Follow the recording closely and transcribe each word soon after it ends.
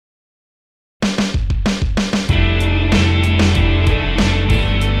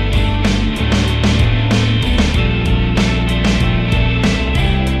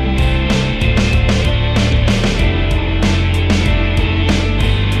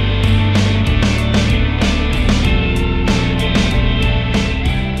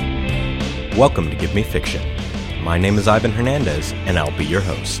Welcome to Give Me Fiction. My name is Ivan Hernandez, and I'll be your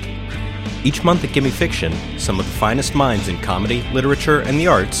host. Each month at Give Me Fiction, some of the finest minds in comedy, literature, and the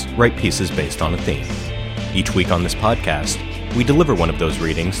arts write pieces based on a theme. Each week on this podcast, we deliver one of those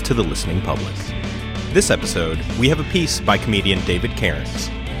readings to the listening public. This episode, we have a piece by comedian David Cairns.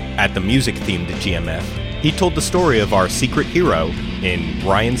 At the music-themed GMF, he told the story of our secret hero in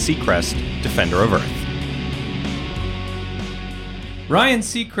Ryan Seacrest, Defender of Earth. Ryan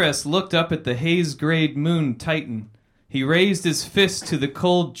Seacrest looked up at the haze-grayed moon titan. He raised his fist to the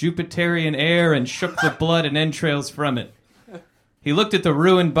cold Jupiterian air and shook the blood and entrails from it. He looked at the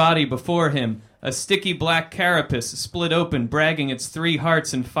ruined body before him, a sticky black carapace split open, bragging its 3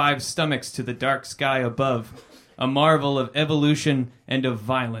 hearts and 5 stomachs to the dark sky above, a marvel of evolution and of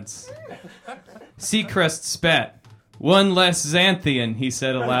violence. Seacrest spat. "One less Xanthian," he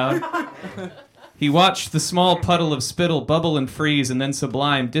said aloud. He watched the small puddle of spittle bubble and freeze and then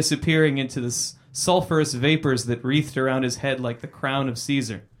sublime, disappearing into the sulphurous vapors that wreathed around his head like the crown of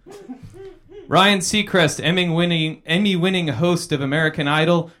Caesar. Ryan Seacrest, Emmy-winning host of American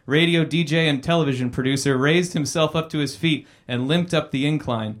Idol, radio DJ, and television producer, raised himself up to his feet and limped up the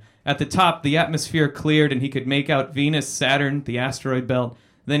incline. At the top, the atmosphere cleared and he could make out Venus, Saturn, the asteroid belt.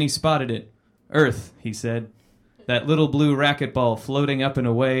 Then he spotted it. "Earth," he said. That little blue racquetball floating up and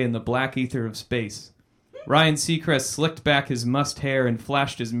away in the black ether of space. Ryan Seacrest slicked back his mussed hair and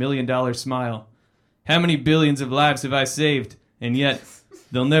flashed his $1 million smile. "How many billions of lives have I saved? And yet,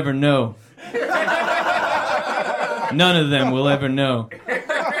 they'll never know. None of them will ever know."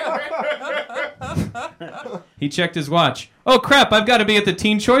 He checked his watch. "Oh crap, I've got to be at the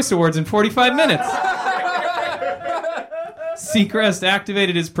Teen Choice Awards in 45 minutes. Seacrest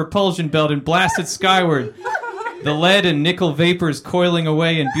activated his propulsion belt and blasted skyward, the lead and nickel vapors coiling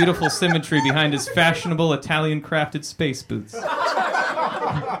away in beautiful symmetry behind his fashionable Italian-crafted space boots.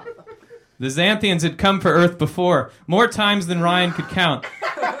 The Xanthians had come for Earth before, more times than Ryan could count.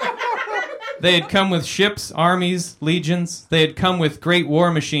 They had come with ships, armies, legions. They had come with great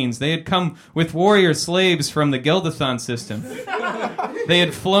war machines. They had come with warrior slaves from the Geldathon system. They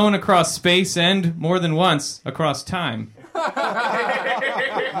had flown across space and, more than once, across time.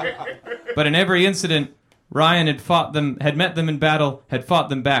 But in every incident, Ryan had met them in battle, had fought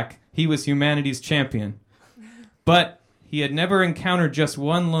them back. He was humanity's champion. But he had never encountered just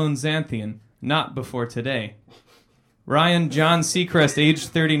one lone Xanthian, not before today. Ryan John Seacrest, aged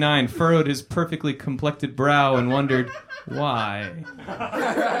 39, furrowed his perfectly complected brow and wondered, why?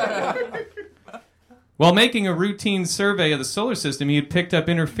 While making a routine survey of the solar system, he had picked up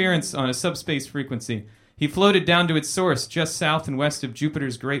interference on a subspace frequency. He floated down to its source, just south and west of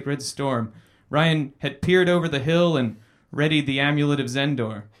Jupiter's Great Red Storm. Ryan had peered over the hill and readied the amulet of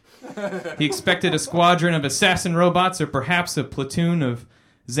Zendor. He expected a squadron of assassin robots or perhaps a platoon of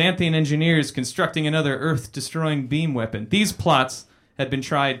Xanthian engineers constructing another Earth-destroying beam weapon. These plots had been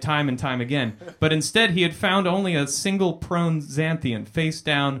tried time and time again, but instead he had found only a single prone Xanthian, face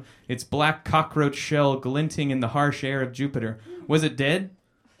down, its black cockroach shell glinting in the harsh air of Jupiter. Was it dead?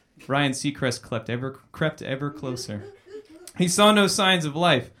 Ryan Seacrest crept ever closer. He saw no signs of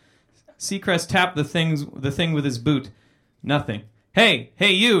life. Seacrest tapped the thing with his boot. Nothing. Hey,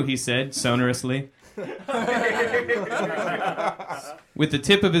 you, he said, sonorously. With the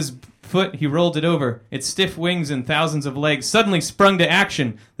tip of his foot, he rolled it over. Its stiff wings and thousands of legs suddenly sprung to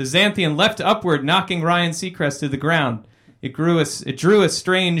action. The Xanthian leapt upward, knocking Ryan Seacrest to the ground. It drew a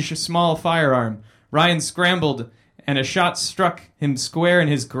strange, small firearm. Ryan scrambled, and a shot struck him square in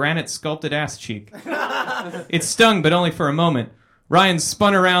his granite-sculpted ass cheek. It stung, but only for a moment. Ryan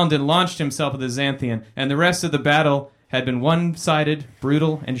spun around and launched himself at the Xanthian, and the rest of the battle had been one-sided,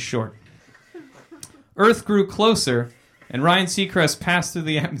 brutal, and short. Earth grew closer, and Ryan Seacrest passed through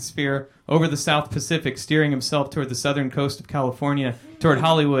the atmosphere over the South Pacific, steering himself toward the southern coast of California, toward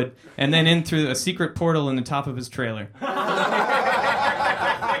Hollywood, and then in through a secret portal in the top of his trailer.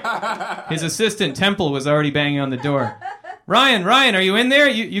 His assistant, Temple, was already banging on the door. Ryan, are you in there?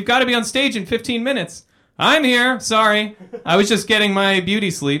 You've got to be on stage in 15 minutes. "I'm here, sorry. I was just getting my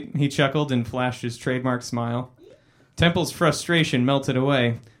beauty sleep," he chuckled and flashed his trademark smile. Temple's frustration melted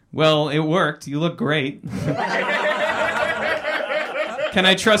away. "Well, it worked. You look great." "Can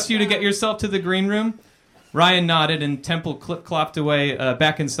I trust you to get yourself to the green room?" Ryan nodded, and Temple clip-clopped away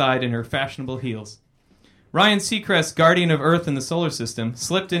back inside in her fashionable heels. Ryan Seacrest, guardian of Earth and the solar system,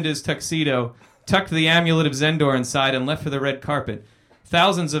 slipped into his tuxedo, tucked the amulet of Zendor inside, and left for the red carpet.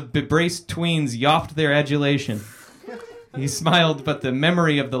 Thousands of bebraced tweens yawped their adulation. He smiled, but the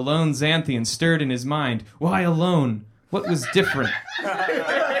memory of the lone Xanthian stirred in his mind. Why alone? What was different?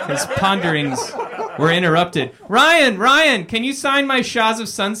 His ponderings were interrupted. Ryan, can you sign my Shaws of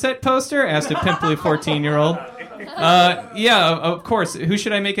Sunset poster? Asked a pimply 14-year-old. Yeah, of course. Who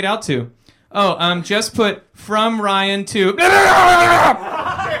should I make it out to? Oh, just put from Ryan to...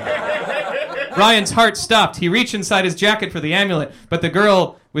 Ryan's heart stopped. He reached inside his jacket for the amulet, but the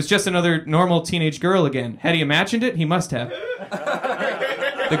girl was just another normal teenage girl again. Had he imagined it? He must have.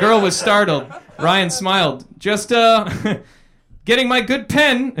 The girl was startled. Ryan smiled. Just, getting my good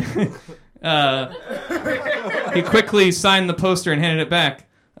pen. He quickly signed the poster and handed it back.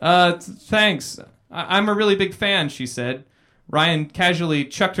 Thanks. I'm a really big fan, she said. Ryan casually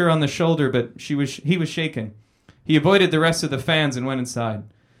chucked her on the shoulder, but he was shaken. He avoided the rest of the fans and went inside.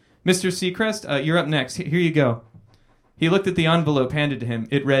 Mr. Seacrest, you're up next. Here you go. He looked at the envelope handed to him.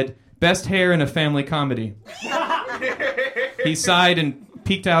 It read, Best Hair in a Family Comedy. He sighed and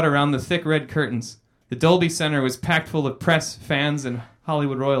peeked out around the thick red curtains. The Dolby Center was packed full of press, fans, and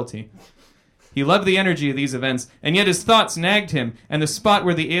Hollywood royalty. He loved the energy of these events, and yet his thoughts nagged him, and the spot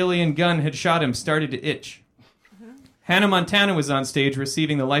where the alien gun had shot him started to itch. Hannah Montana was on stage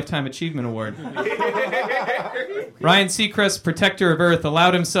receiving the Lifetime Achievement Award. Ryan Seacrest, protector of Earth,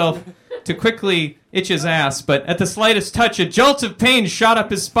 allowed himself to quickly itch his ass, but at the slightest touch, a jolt of pain shot up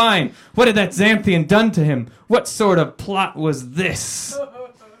his spine. What had that Xanthian done to him? What sort of plot was this?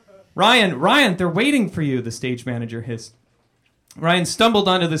 Ryan, they're waiting for you, the stage manager hissed. Ryan stumbled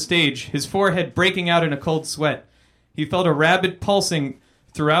onto the stage, his forehead breaking out in a cold sweat. He felt a rapid pulsing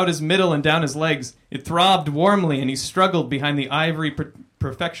throughout his middle and down his legs. It throbbed warmly, and he struggled behind the ivory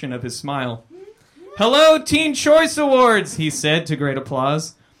perfection of his smile. Hello, Teen Choice Awards, he said to great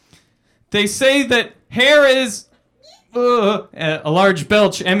applause. They say that hair is... A large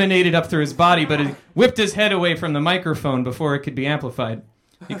belch emanated up through his body, but he whipped his head away from the microphone before it could be amplified.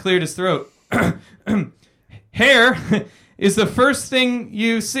 He cleared his throat. Hair is the first thing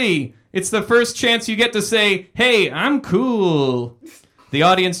you see. It's the first chance you get to say, hey, I'm cool. The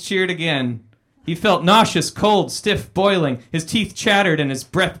audience cheered again. He felt nauseous, cold, stiff, boiling. His teeth chattered and his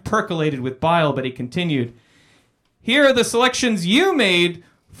breath percolated with bile, but he continued. Here are the selections you made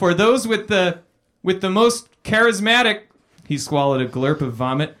for those with the most charismatic, he swallowed a glurp of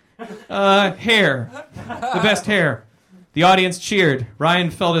vomit, hair. The best hair. The audience cheered. Ryan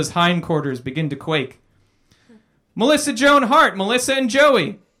felt his hindquarters begin to quake. Melissa Joan Hart, Melissa and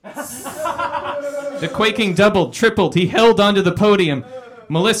Joey. The quaking doubled, tripled. He held onto the podium.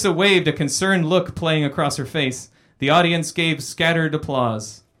 Melissa waved, a concerned look playing across her face. The audience gave scattered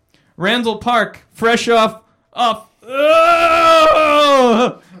applause. Randall Park, fresh off. Oh!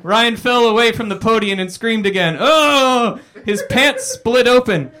 Ryan fell away from the podium and screamed again. Oh! His pants split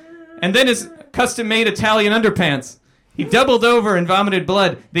open, and then his custom-made Italian underpants. He doubled over and vomited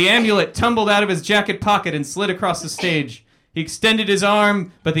blood. The amulet tumbled out of his jacket pocket and slid across the stage. He extended his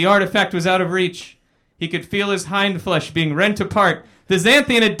arm, but the artifact was out of reach. He could feel his hind flesh being rent apart. The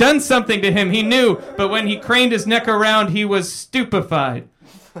Xanthian had done something to him, he knew, but when he craned his neck around, he was stupefied.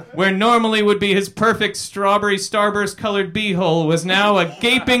 Where normally would be his perfect strawberry starburst-colored beehole was now a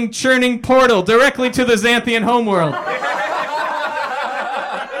gaping, churning portal directly to the Xanthian homeworld.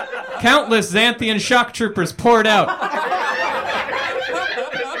 Countless Xanthian shock troopers poured out,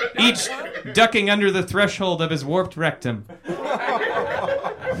 each ducking under the threshold of his warped rectum.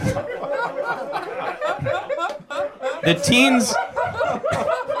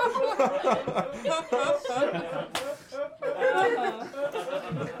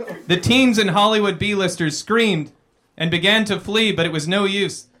 The teens and Hollywood B-listers screamed and began to flee, but it was no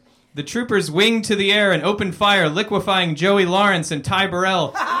use. The troopers winged to the air and opened fire, liquefying Joey Lawrence and Ty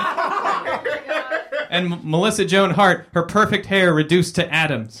Burrell. And Melissa Joan Hart, her perfect hair reduced to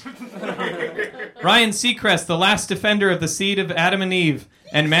atoms. Ryan Seacrest, the last defender of the seed of Adam and Eve,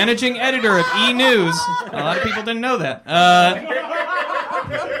 and managing editor of E! News, a lot of people didn't know that,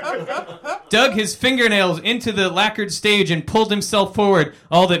 dug his fingernails into the lacquered stage and pulled himself forward.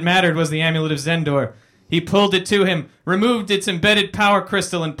 All that mattered was the amulet of Zendor. He pulled it to him, removed its embedded power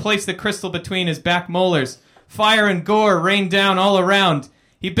crystal, and placed the crystal between his back molars. Fire and gore rained down all around.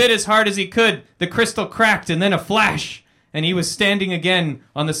 He bit as hard as he could. The crystal cracked, and then a flash, and he was standing again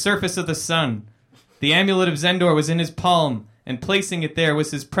on the surface of the sun. The amulet of Zendor was in his palm, and placing it there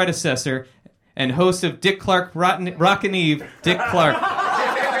was his predecessor and host of Dick Clark Rockin' Eve, Dick Clark.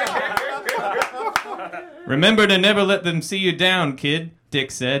 Remember to never let them see you down, kid,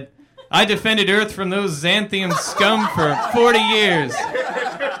 Dick said. I defended Earth from those Xanthian scum for 40 years.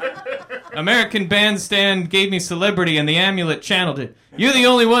 American Bandstand gave me celebrity, and the amulet channeled it. You're the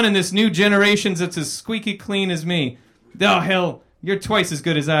only one in this new generation that's as squeaky clean as me. Oh, hell, you're twice as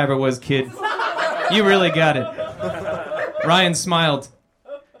good as I ever was, kid. You really got it. Ryan smiled.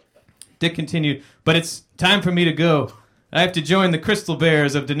 Dick continued, "But it's time for me to go. I have to join the Crystal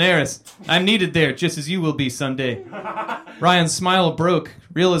Bears of Daenerys. I'm needed there, just as you will be someday." Ryan's smile broke,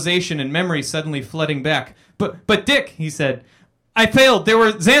 realization and memory suddenly flooding back. But Dick," he said, "I failed. There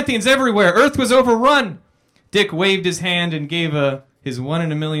were Xanthians everywhere. Earth was overrun." Dick waved his hand and gave his 1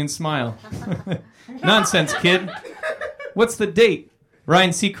 in a million smile. "Nonsense, kid. What's the date?" Ryan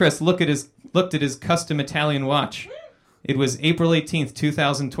Seacrest looked at his custom Italian watch. It was April 18th,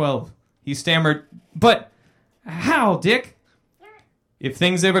 2012. He stammered, "But how, Dick?" "If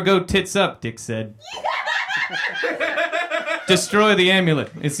things ever go tits up," Dick said, "destroy the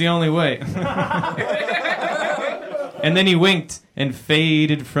amulet. It's the only way." And then he winked and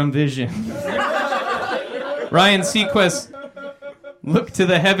faded from vision. Ryan Seacrest looked to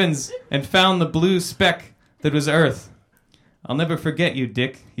the heavens and found the blue speck that was Earth. "I'll never forget you,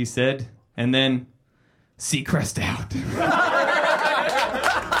 Dick," he said, and then, Seacrest out.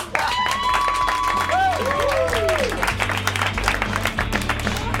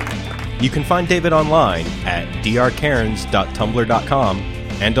 You can find David online at drcairns.tumblr.com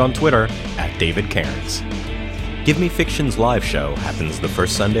and on Twitter at David Cairns. Give Me Fiction's live show happens the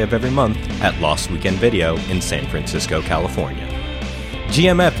first Sunday of every month at Lost Weekend Video in San Francisco, California.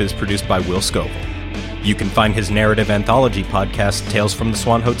 GMF is produced by Will Scoville. You can find his narrative anthology podcast, Tales from the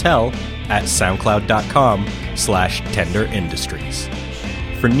Swan Hotel, at soundcloud.com/Tender Industries.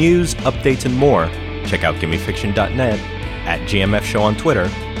 For news, updates, and more, check out GimmeFiction.net, at GMF Show on Twitter,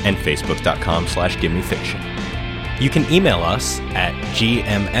 and Facebook.com/GimmeFiction. You can email us at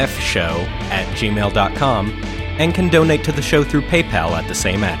gmfshow@gmail.com and can donate to the show through PayPal at the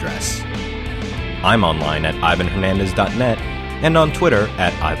same address. I'm online at ivanhernandez.net and on Twitter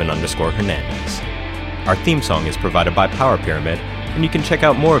at Ivan_Hernandez. Our theme song is provided by Power Pyramid, and you can check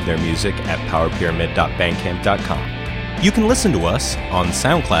out more of their music at powerpyramid.bandcamp.com. You can listen to us on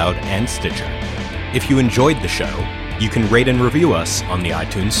SoundCloud and Stitcher. If you enjoyed the show, you can rate and review us on the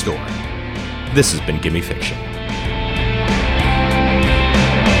iTunes Store. This has been Gimme Fiction.